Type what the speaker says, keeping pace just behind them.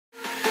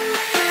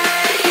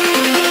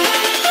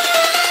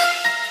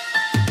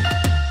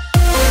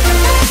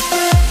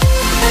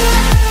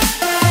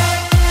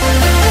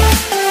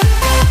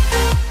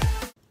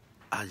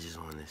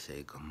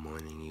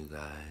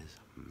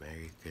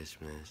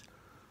Christmas.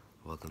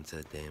 Welcome to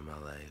a day in my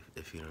life.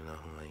 If you don't know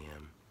who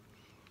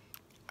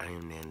I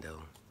am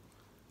Nando.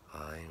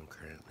 I am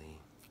currently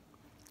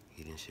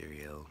eating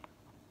cereal.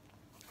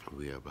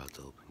 We are about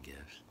to open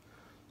gifts.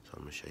 So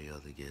I'm going to show you all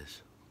the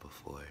gifts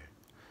before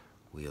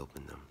we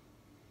open them.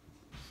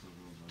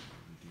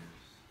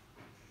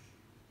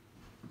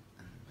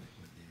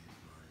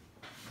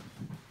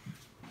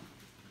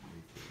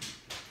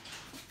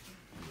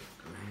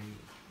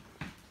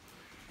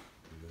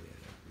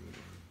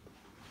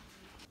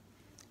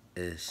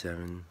 It's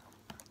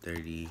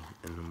 7:30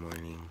 in the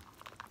morning.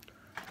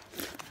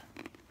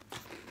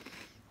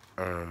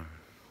 I'm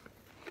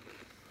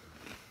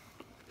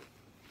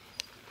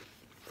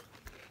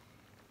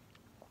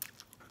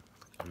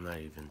not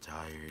even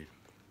tired.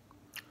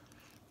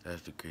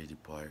 That's the crazy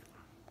part.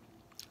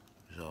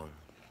 So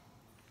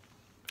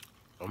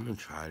I'm gonna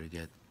try to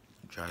get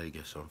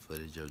some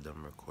footage of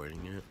them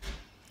recording it,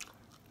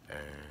 and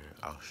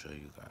I'll show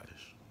you guys.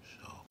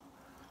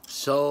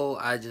 So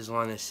I just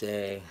want to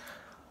say,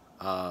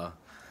 I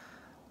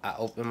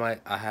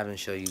haven't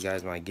shown you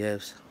guys my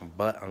gifts,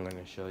 but I'm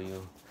gonna show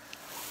you.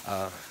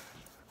 I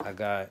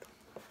got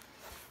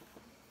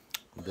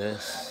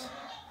this.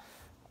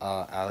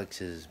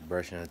 Alex is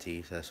brushing her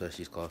teeth. That's why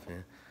she's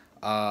coughing.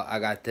 I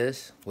got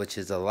this, which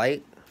is a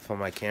light for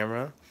my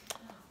camera.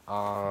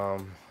 I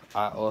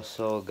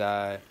also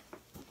got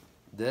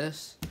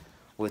this,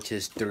 which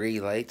is 3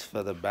 lights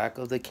for the back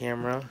of the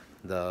camera,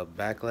 the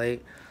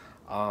backlight.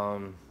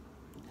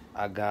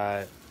 I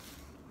got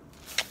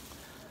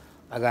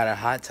a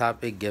Hot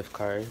Topic gift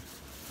card.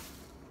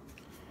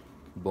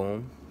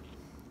 Boom.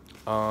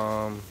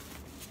 I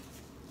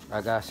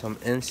got some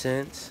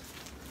incense.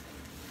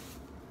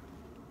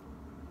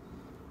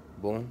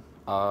 Boom.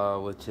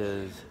 Which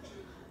is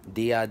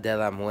Dia de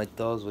la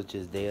Muertos, which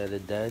is Day of the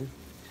Dead.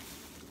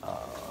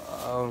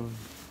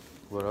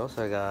 What else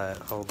I got?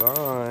 Hold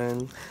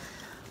on.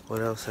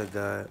 What else I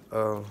got?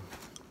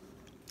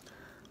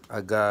 I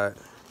got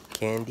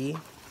candy.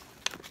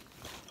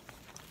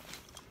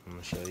 I'm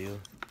gonna show you.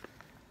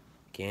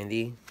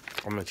 Candy.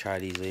 I'm gonna try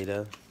these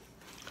later.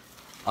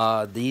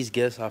 These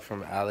gifts are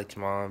from Alex's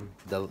mom.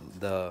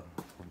 The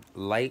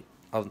light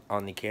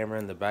on the camera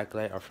and the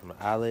backlight are from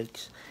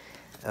Alex.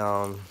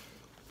 I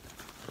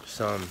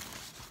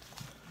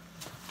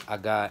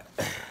got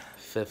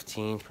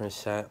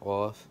 15%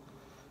 off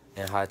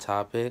in Hot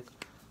Topic,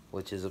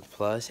 which is a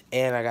plus,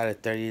 and I got a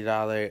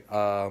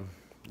 $30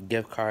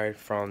 gift card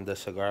from the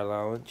Cigar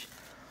Lounge.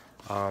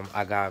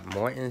 I got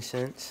more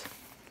incense,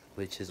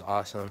 which is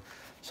awesome.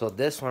 So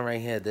this one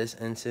right here, this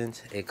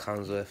incense, it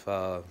comes with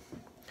the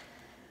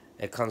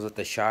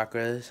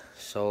chakras.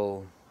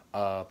 So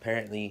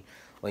apparently,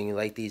 when you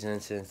light these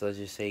incense, let's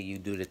just say you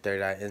do the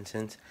third eye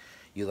incense,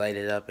 you light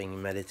it up and you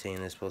meditate,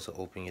 and it's supposed to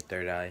open your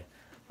third eye,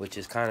 which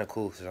is kind of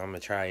cool because I'm gonna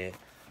try it.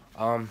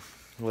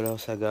 What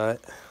else I got?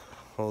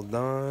 Hold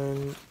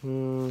on.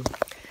 And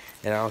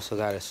I also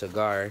got a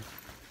cigar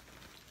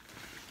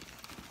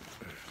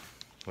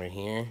right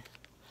here.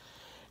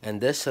 And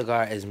this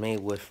cigar is made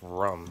with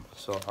rum.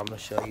 So I'm gonna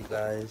show you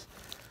guys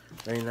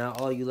right now.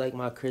 Oh, you like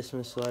my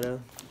Christmas sweater?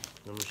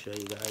 I'm gonna show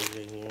you guys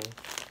right here.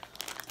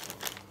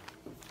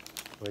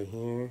 Right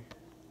here.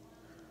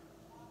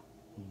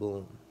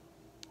 Boom.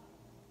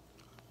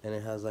 And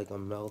it has like a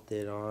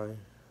melted on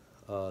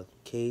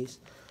case.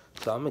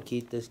 So I'm gonna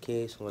keep this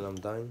case when I'm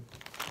done.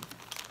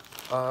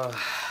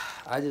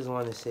 I just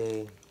want to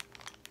say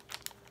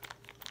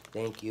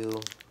thank you.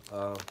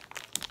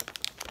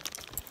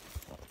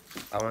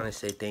 I want to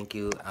say thank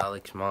you,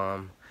 Alex,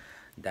 Mom,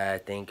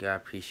 Dad. Thank you. I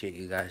appreciate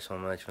you guys so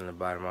much from the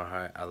bottom of my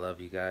heart. I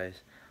love you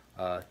guys.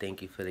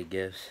 Thank you for the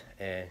gifts.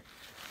 And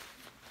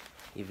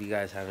if you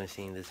guys haven't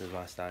seen, this is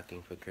my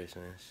stocking for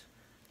Christmas.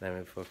 Night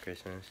before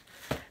Christmas.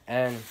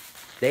 And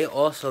they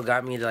also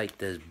got me like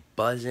this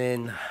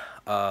buzzing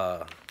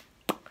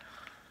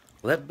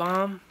lip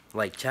balm,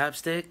 like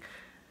chapstick.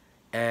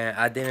 And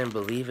I didn't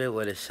believe it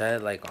what it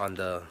said like on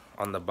the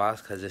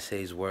box, because it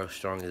says World's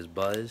Strongest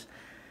Buzz.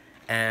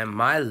 And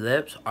my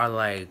lips are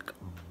like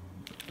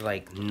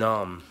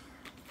numb.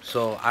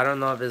 So I don't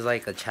know if it's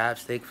like a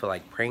chapstick for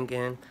like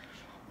pranking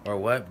or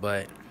what,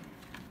 but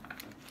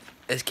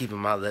it's keeping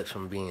my lips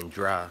from being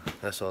dry.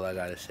 That's all I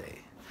gotta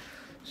say.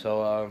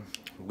 So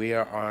we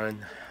are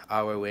on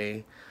our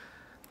way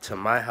to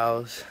my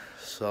house,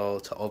 so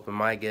to open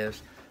my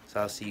gifts. So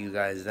I'll see you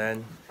guys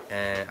then,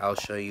 and I'll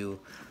show you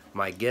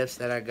my gifts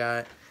that I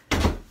got.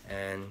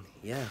 And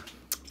yeah,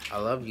 I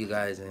love you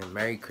guys, and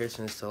Merry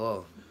Christmas to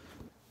all.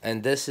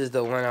 And this is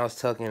the one I was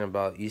talking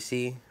about. You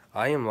see,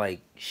 I am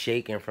like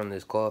shaking from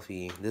this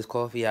coffee. This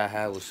coffee I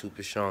had was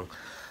super strong.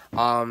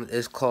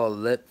 It's called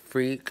Lip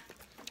Freak,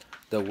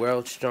 the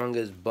world's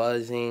strongest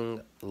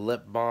buzzing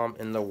lip balm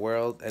in the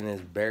world, and it's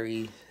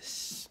very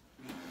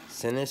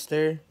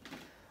sinister.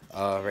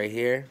 Right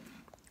here,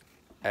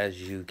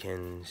 as you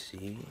can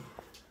see.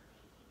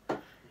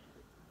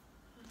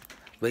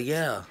 But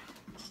yeah,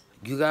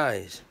 you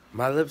guys,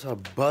 my lips are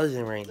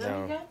buzzing right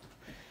now.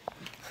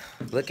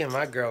 Look at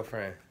my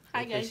girlfriend.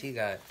 Hi, guys. What she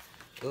got?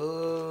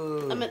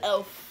 Ooh. I'm an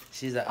elf.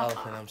 She's an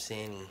elf and I'm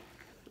Sandy.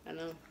 I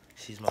know.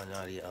 She's my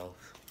naughty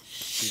elf.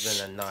 She's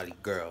been a naughty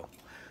girl.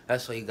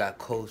 That's why you got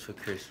codes for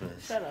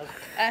Christmas. Shut up.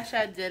 Actually,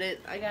 I did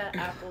it. I got an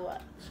Apple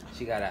Watch.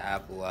 She got an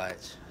Apple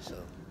Watch,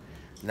 so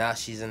now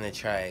she's gonna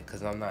try it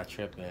because I'm not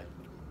tripping.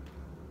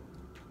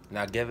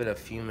 Now give it a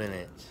few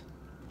minutes.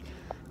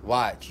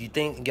 Watch. You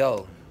think,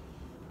 yo,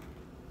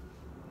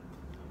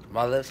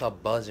 my lips are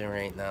buzzing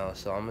right now,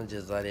 so I'm gonna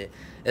just let it.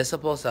 It's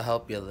supposed to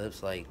help your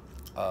lips, like,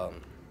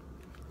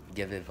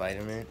 give it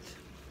vitamins.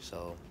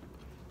 So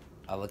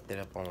I looked it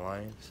up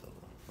online. So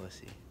let's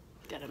see.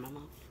 Got it in my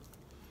mouth.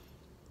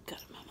 Got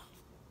it in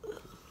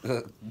my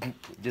mouth.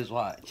 Just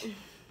watch.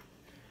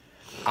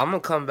 I'm gonna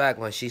come back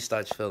when she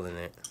starts feeling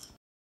it.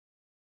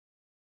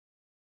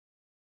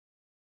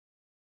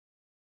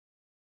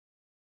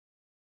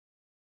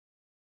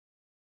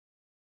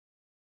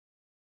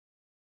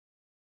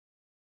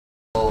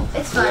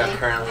 It's We are funny.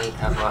 currently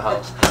at my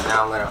house, and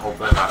now I'm gonna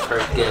open my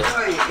first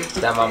gift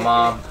that my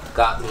mom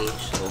got me.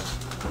 So,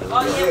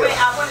 Oh, yeah, wait.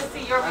 I want to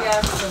see your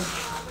reaction.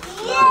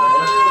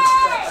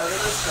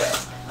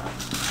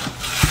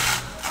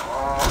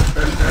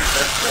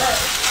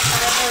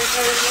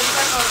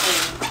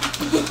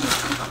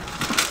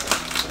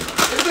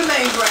 It's the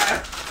name brand.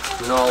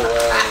 no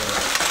way.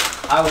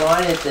 I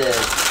wanted this.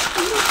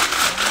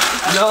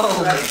 No.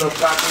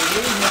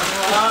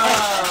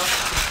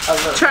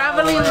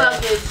 Traveling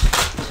luggage.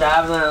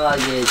 Traveling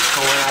luggage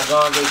for when I go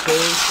on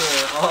vacation.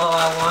 Oh,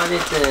 I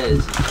wanted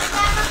this.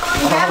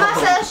 Grandma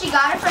says she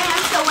got it for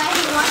him so when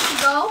he wants to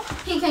go,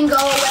 he can go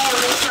away and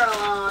leave her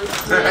alone.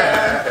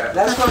 Yeah.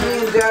 That's for me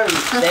and Jerry.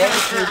 Thank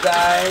you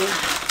guys.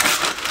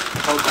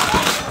 Hold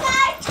on.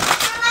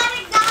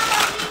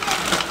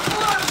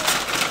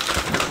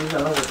 He's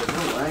along with the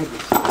blue one, ain't he?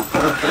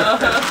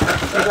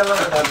 He's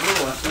along with that blue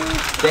one.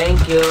 Thank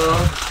you.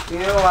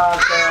 You're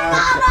welcome.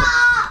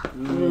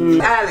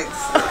 Alex.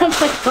 Oh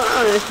my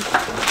god.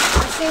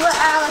 Let's see what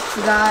Alex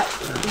got.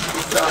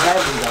 It's so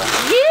heavy though.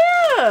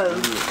 Yeah.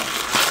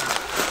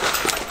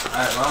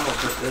 Alright, I'm gonna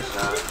put this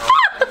on.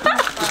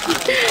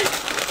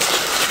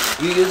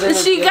 You using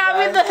this She gift, got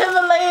me guys? the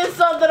Himalayan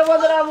salt, the one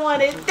that I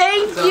wanted.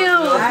 Thank I you.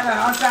 had a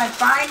hard time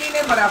finding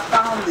it, but I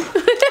found it.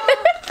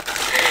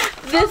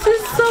 This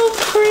is so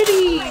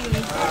pretty.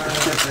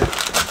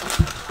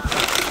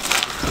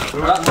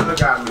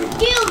 Look at me.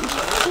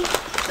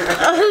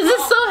 This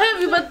is so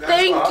heavy, but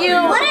thank you.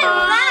 What is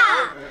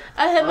that? A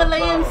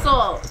Himalayan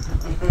salt.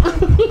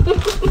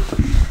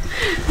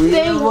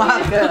 You're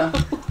welcome.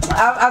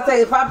 I'll tell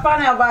you, if I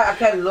find out about it, I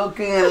kept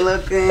looking and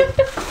looking.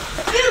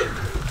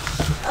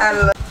 And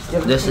look.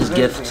 This is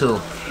gift 2.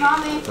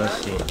 Mommy,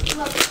 Let's see.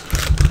 look.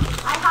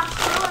 I have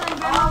 2 and then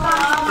Grandma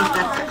got me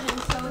a version,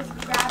 so it's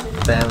grabbing.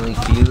 Family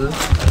Feud.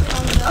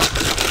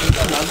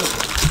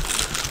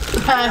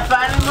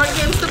 Finding more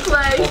games to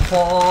play.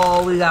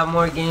 Oh, we got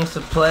more games to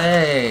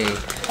play.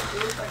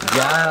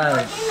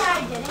 Yes. Thing that I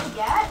didn't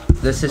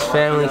get. This is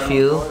Family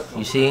Feud.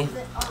 You see?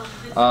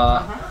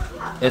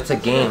 It's a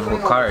game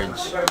with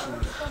cards.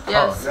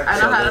 Yes, Oh, I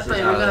know so how to this play.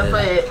 is We're how gonna it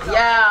play it.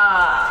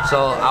 Yeah. So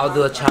I'll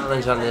do a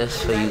challenge on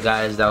this for you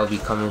guys that will be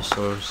coming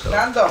soon. So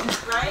Nando.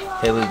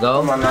 here we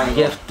go.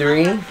 Gift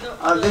 3.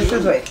 Oh, this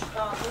is it.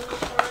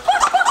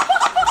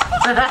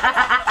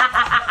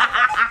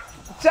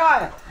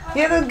 John,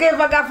 here's the gift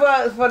I got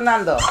for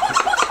Nando.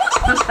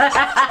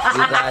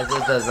 You guys,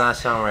 this does not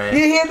sound right. You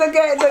hear the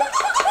gift?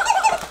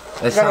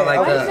 It sound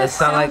like a. It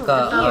sound like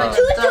a.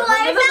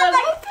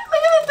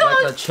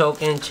 Like a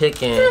choking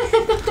chicken.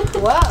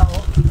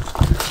 Whoa.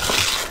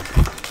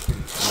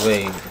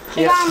 Wait.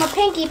 She got him a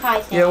Pinkie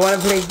Pie thing. You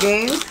want to play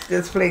games?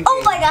 Let's play games.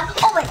 Oh my god,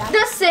 oh my god.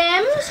 The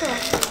Sims?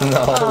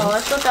 No. Oh, I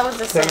thought that was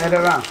the Turn same. it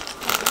around.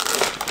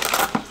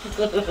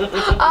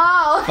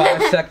 Oh.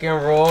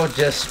 5-second rule.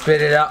 Just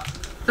spit it out.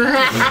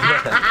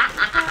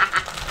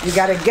 You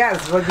gotta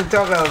guess what you're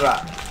talking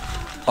about.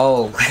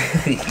 Oh.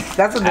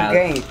 That's a good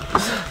game.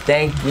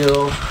 Thank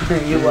you.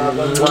 You're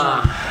welcome.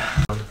 Mwah.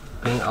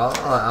 Oh,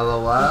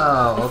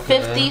 LOL.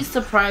 Okay. 50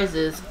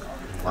 surprises.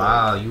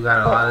 Wow, you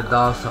got a lot of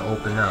dolls to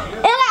open up.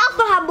 And I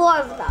also have more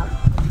of them.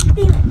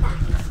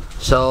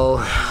 So,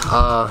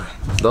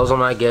 those are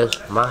my gifts.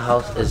 My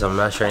house is a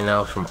mess right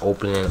now from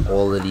opening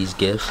all of these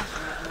gifts.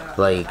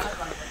 Like,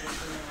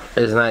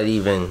 it's not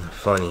even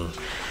funny.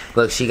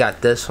 Look, she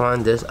got this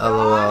one, this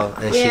LOL,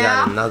 and she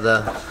got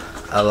another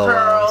LOL.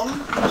 Pearl.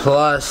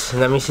 Plus,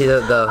 let me see the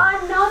Another one.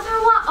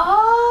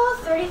 Oh,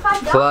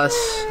 $35. plus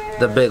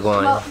the big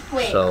one. Well,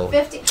 wait, So,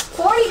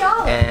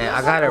 $40. and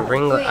I got a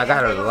ring, I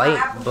got a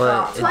light,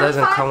 but it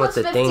doesn't come with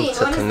the thing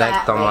to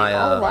connect on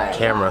my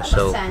camera.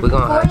 So we're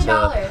gonna have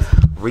to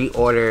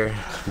reorder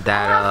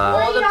that.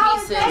 All the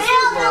pieces.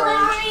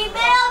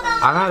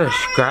 I got a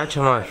scratch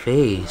on my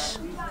face.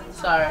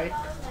 Sorry.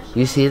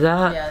 You see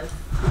that? Yes.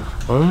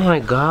 Oh my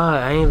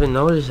god, I didn't even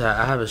notice that.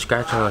 I have a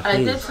scratch on my I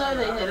did face. tell you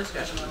they hit a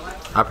scratch on my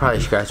life. I probably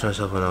scratched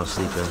myself when I was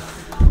sleeping.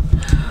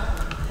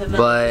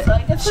 But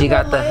she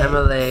got the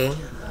Himalayan.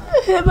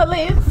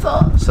 Himalayan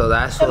salt. So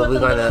that's what we're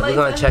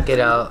gonna check it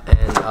out,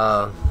 and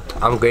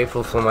I'm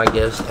grateful for my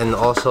gifts, and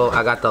also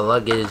I got the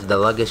luggage. The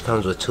luggage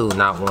comes with 2,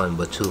 not 1,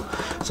 but 2.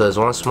 So it's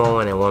 1 small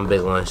one and 1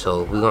 big one.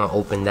 So we're gonna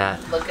open that.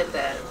 Look at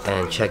that.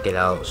 And check it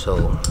out.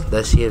 So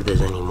let's see if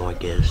there's any more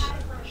gifts.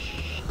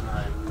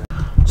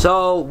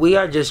 So we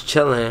are just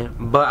chilling,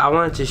 but I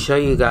wanted to show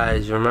you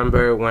guys.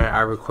 Remember when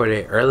I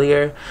recorded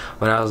earlier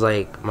when I was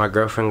like, my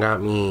girlfriend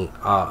got me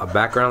a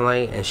background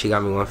light and she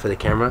got me one for the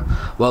camera?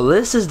 Well,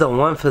 this is the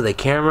one for the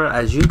camera.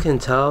 As you can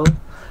tell,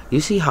 you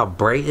see how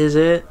bright is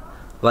it?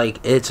 Like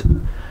it's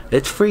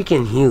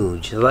freaking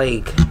huge.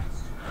 Like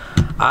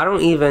I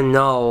don't even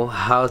know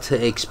how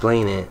to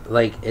explain it.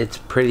 Like it's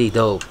pretty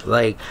dope.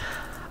 Like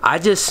I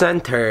just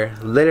sent her,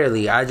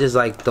 literally, I just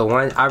like the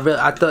one, I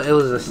thought it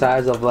was the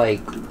size of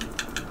like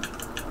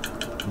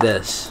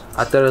this.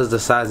 I thought it was the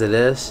size of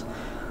this.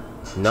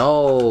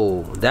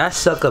 No, that's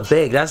sucker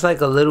big. That's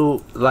like a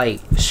little like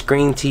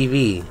screen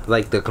TV,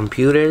 like the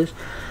computers.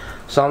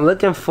 So I'm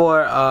looking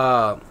for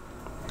a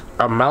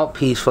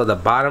mouthpiece for the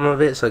bottom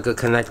of it so it could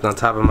connect on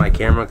top of my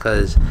camera,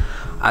 because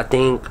I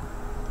think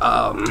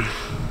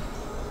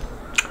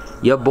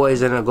your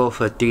boy's gonna go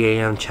for a 3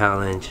 a.m.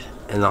 challenge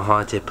in the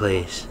haunted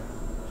place.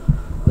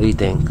 What do you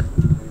think?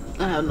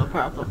 I have no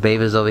problem.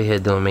 Babe is over here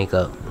doing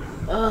makeup.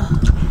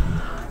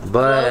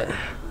 But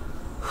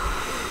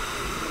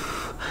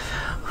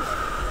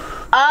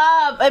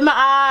up in my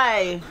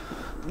eye.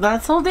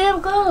 That's so damn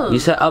good. You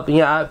said up in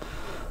your eye.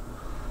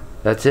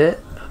 That's it?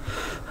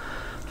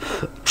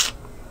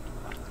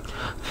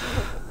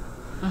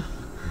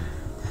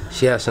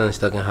 She has something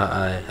stuck in her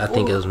eye. I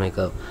think it was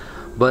makeup.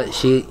 But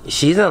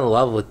she's in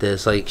love with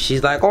this. Like,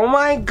 she's like, oh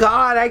my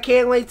god, I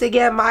can't wait to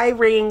get my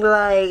ring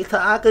light so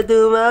I could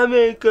do my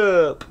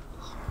makeup.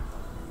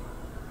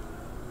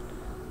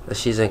 But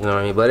she's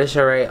ignoring me, but it's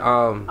alright.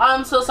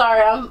 I'm so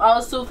sorry. I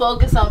was too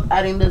focused on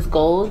adding this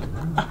gold.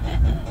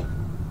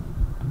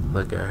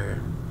 Look at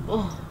her.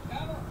 Oh.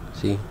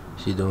 See?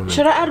 She's doing it.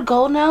 Should I add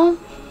gold now?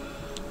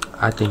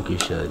 I think you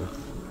should.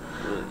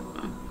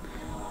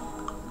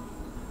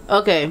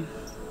 Okay.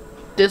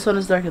 This one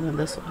is darker than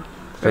this one.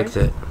 Fix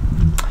it.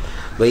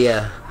 But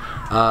yeah,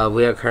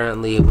 we are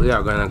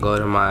gonna go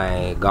to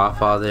my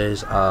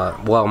godfather's,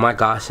 well, my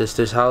god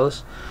sister's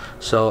house.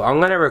 So I'm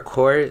gonna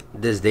record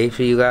this day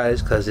for you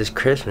guys because it's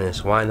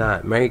Christmas. Why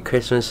not? Merry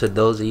Christmas to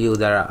those of you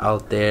that are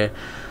out there.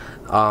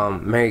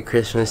 Merry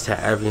Christmas to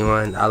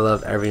everyone. I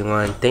love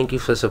everyone. Thank you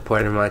for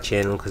supporting my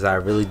channel because I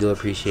really do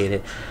appreciate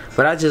it.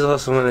 But I just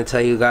also want to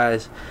tell you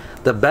guys,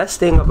 the best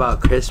thing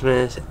about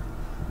Christmas,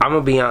 I'm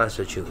gonna be honest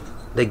with you,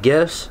 the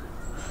gifts,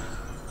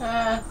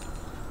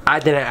 I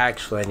didn't ask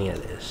for any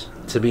of this,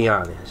 to be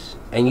honest.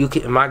 And you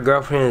can, my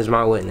girlfriend is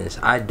my witness.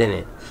 I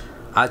didn't.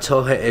 I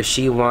told her if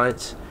she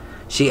wants,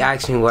 she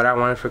asked me what I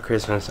wanted for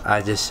Christmas.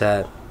 I just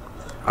said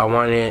I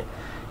wanted,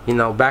 you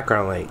know,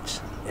 background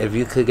lights. If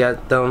you could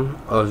get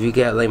them, or if you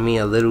get like me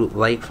a little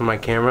light for my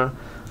camera,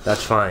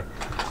 that's fine.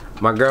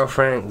 My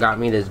girlfriend got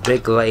me this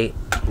big light,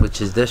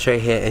 which is this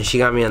right here, and she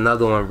got me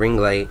another one, ring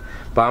light.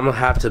 But I'm gonna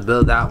have to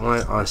build that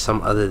one on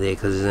some other day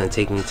because it's gonna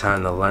take me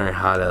time to learn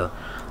how to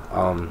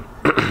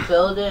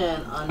build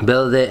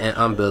it and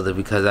unbuild it,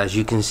 because as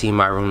you can see,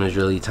 my room is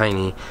really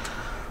tiny.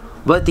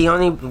 But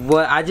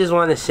what I just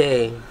want to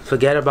say,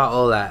 forget about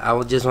all that. I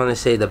would just want to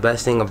say the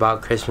best thing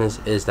about Christmas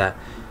is that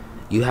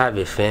you have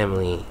your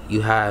family,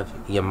 you have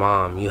your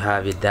mom, you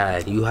have your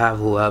dad, you have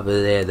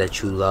whoever there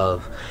that you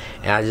love.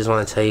 And I just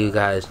want to tell you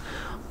guys,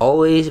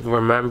 always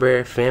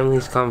remember,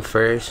 families come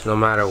first no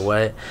matter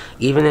what.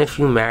 Even if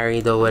you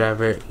married or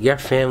whatever, your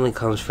family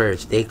comes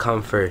first. They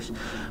come first.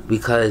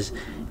 Because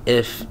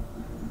if,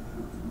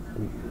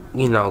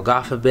 you know,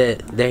 God forbid,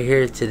 they're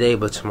here today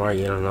but tomorrow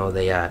you don't know where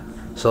they at.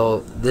 So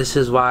this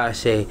is why I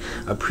say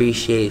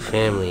appreciate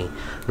family.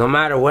 No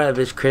matter what, if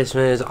it's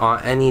Christmas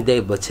on any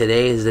day, but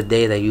today is the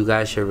day that you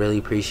guys should really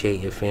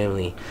appreciate your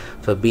family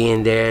for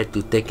being there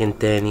through thick and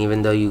thin,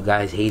 even though you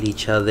guys hate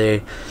each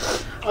other.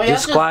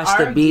 Just squash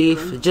the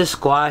beef, just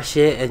squash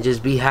it and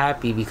just be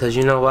happy, because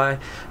you know what?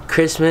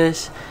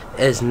 Christmas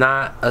is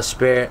not a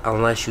spirit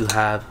unless you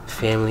have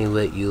family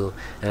with you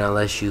and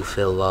unless you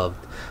feel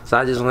loved. So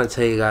I just want to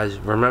tell you guys,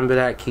 remember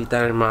that, keep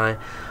that in mind.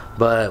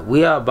 But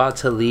we are about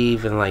to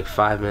leave in like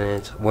 5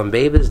 minutes. When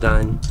Babe is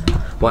done,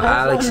 when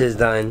Alex is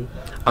done,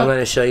 I'm going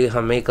to show you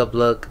her makeup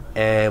look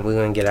and we're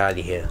going to get out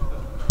of here.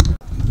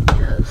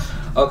 Yes.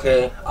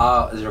 Okay,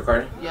 is it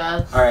recording?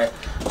 Yes. Alright,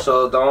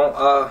 so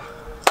don't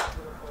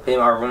pay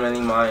my room any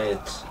mind.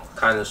 It's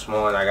kind of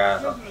small and I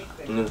got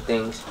new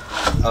things.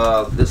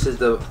 This is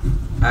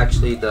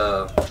actually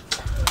the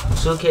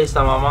suitcase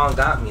that my mom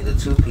got me, the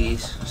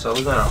 2-piece. So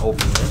we're going to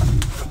open it.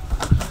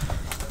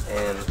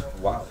 And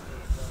wow.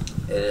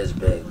 It is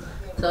big.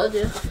 Told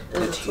you.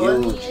 It's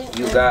huge.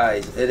 You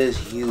guys, it is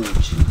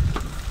huge.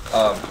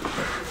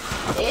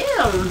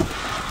 Damn.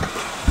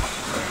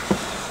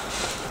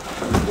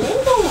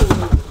 Ooh.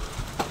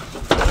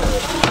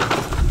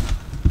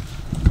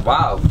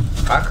 Wow.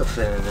 I could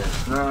fit in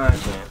this. No, I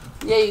can't.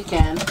 Yeah, you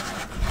can.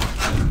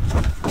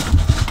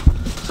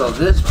 So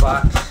this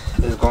box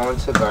is going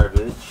to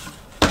garbage.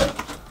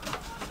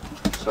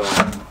 So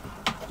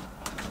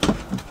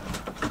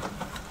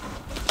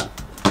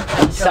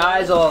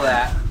besides all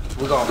that,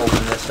 we're gonna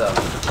open this up.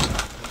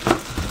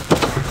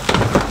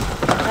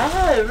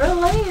 Ah, real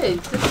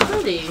legs. It's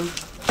pretty.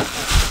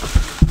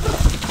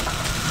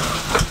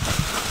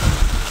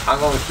 I'm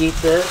gonna keep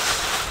this.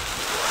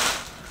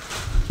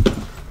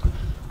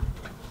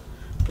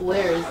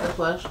 Where is the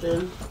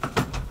question?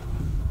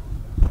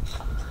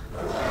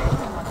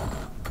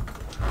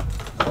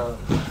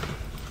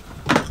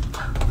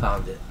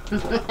 Found it.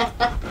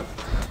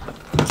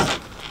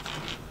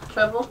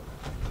 Trouble?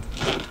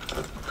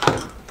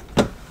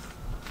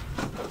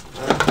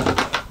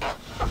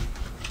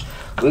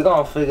 We're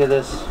gonna figure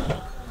this.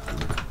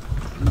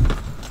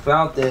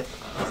 Found it.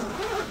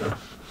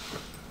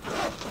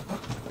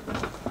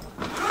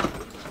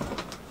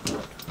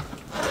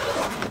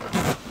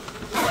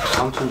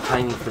 I'm too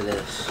tiny for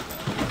this.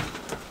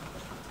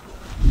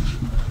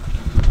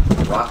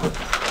 Wow.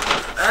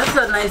 That's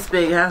a nice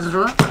big ass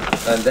room.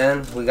 And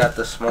then we got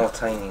the small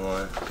tiny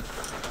one.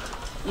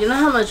 You know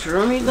how much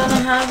room you're gonna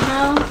have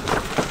now?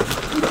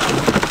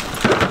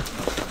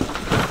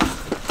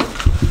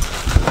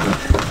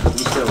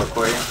 You still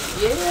recording?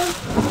 Yeah.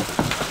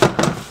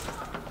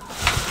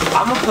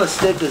 I'm gonna put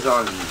stickers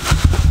on these.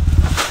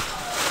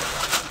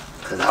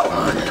 Cause I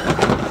want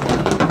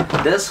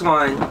it. This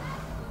one,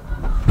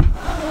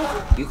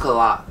 you can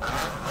lock.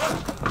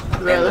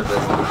 Really?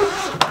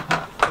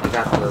 You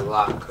got the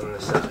lock on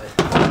the side.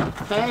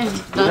 Hey, You're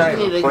don't not you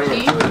need even a pointing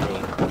key? towards me.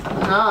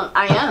 No,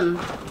 I am.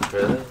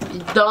 Really?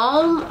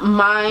 Don't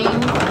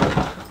mind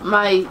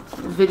my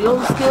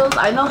video skills.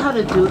 I know how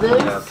to do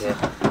this. Yeah, okay.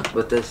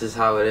 But this is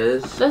how it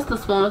is. That's the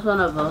smallest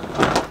one ever.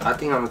 I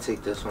think I'm gonna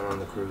take this one on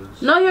the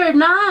cruise. No, you're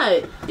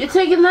not. You're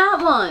taking that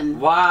one.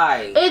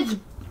 Why? It's...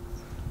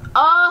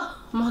 Oh,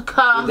 my You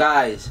God.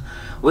 guys,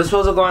 we're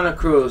supposed to go on a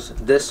cruise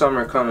this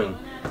summer coming.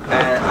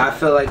 And I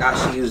feel like I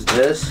should use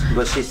this,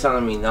 but she's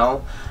telling me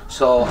no.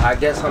 So I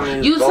guess I'm gonna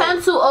use You both.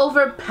 tend to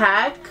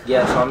overpack.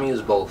 Yeah, so I'm gonna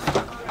use both.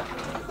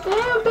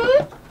 Damn,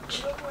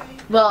 bitch.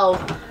 Well,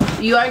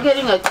 you are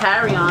getting a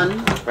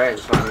carry-on. Right,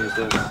 so I'm gonna use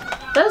this.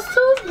 That's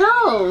too...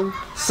 No.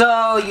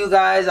 So you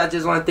guys, I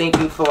just want to thank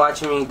you for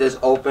watching me this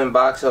open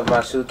box of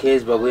my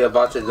suitcase, but we're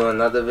about to do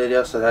another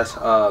video, so that's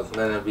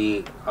gonna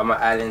be, I'm gonna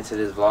add into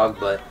this vlog,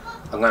 but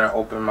I'm gonna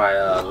open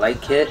my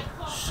light kit,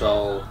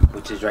 so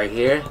which is right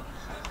here.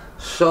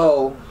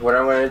 So what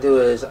I'm gonna do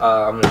is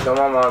I'm gonna show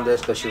my mom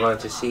this because she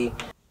wanted to see.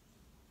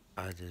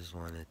 I just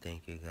want to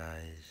thank you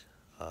guys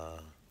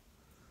for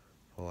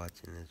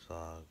watching this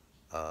vlog.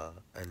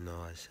 I know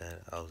I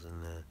said I was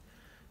gonna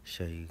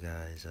show you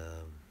guys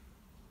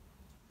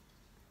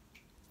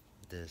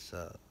this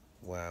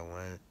where I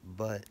went,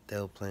 but they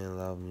were playing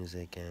loud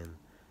music and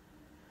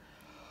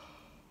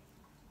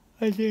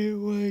I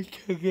didn't want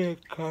to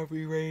get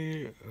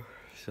copyrighted,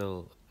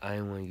 so I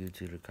didn't want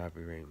YouTube to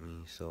copyright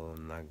me, so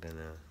I'm not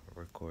gonna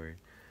record.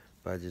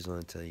 But I just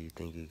want to tell you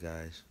thank you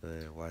guys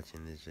for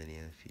watching this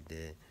video. If you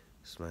did,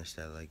 smash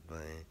that like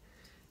button,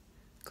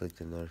 click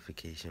the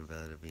notification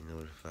bell to be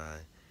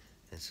notified,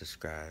 and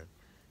subscribe.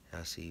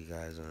 I'll see you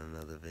guys on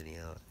another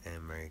video,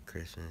 and Merry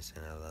Christmas,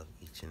 and I love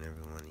each and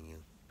every one of you.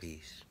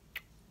 Peace.